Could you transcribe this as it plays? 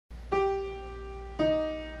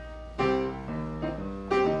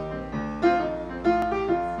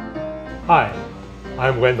Hi,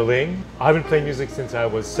 I'm Wendell. I've been playing music since I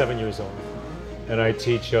was 7 years old, and I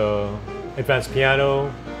teach advanced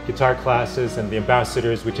piano, guitar classes, and the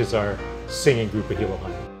Ambassadors, which is our singing group at Hilo.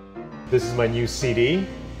 This is my new CD.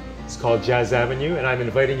 It's called Jazz Avenue, and I'm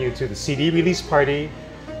inviting you to the CD release party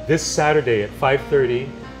this Saturday at 5:30.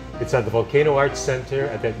 It's at the Volcano Arts Center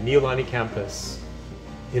at that Neolani campus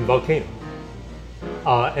in Volcano.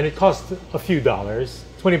 And it costs a few dollars,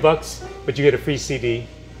 20 bucks, but you get a free CD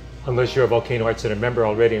unless you're a Volcano Arts Center member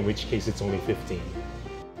already, in which case it's only 15.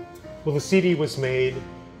 Well, the CD was made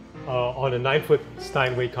on a 9-foot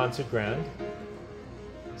Steinway concert grand.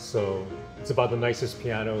 So it's about the nicest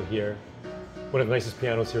piano here, one of the nicest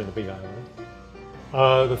pianos here in the Big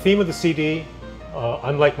Island. The theme of the CD,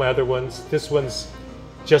 unlike my other ones, this one's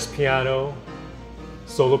just piano,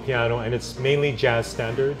 solo piano, and it's mainly jazz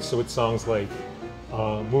standards. So it's songs like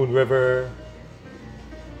Moon River,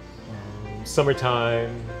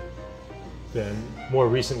 Summertime, then more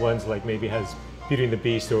recent ones like maybe has Beauty and the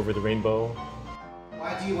Beast or Over the Rainbow.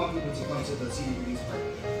 Why do you want people to come to the CD release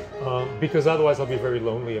party? Because otherwise I'll be very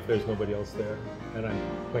lonely if there's nobody else there, and I'm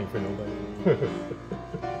playing for nobody.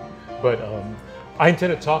 But I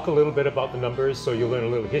intend to talk a little bit about the numbers, so you'll learn a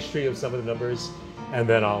little history of some of the numbers, and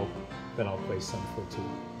then I'll play some for two.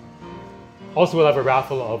 Also, we'll have a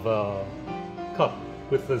raffle of a cup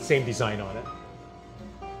with the same design on it.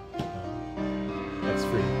 That's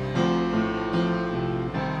free.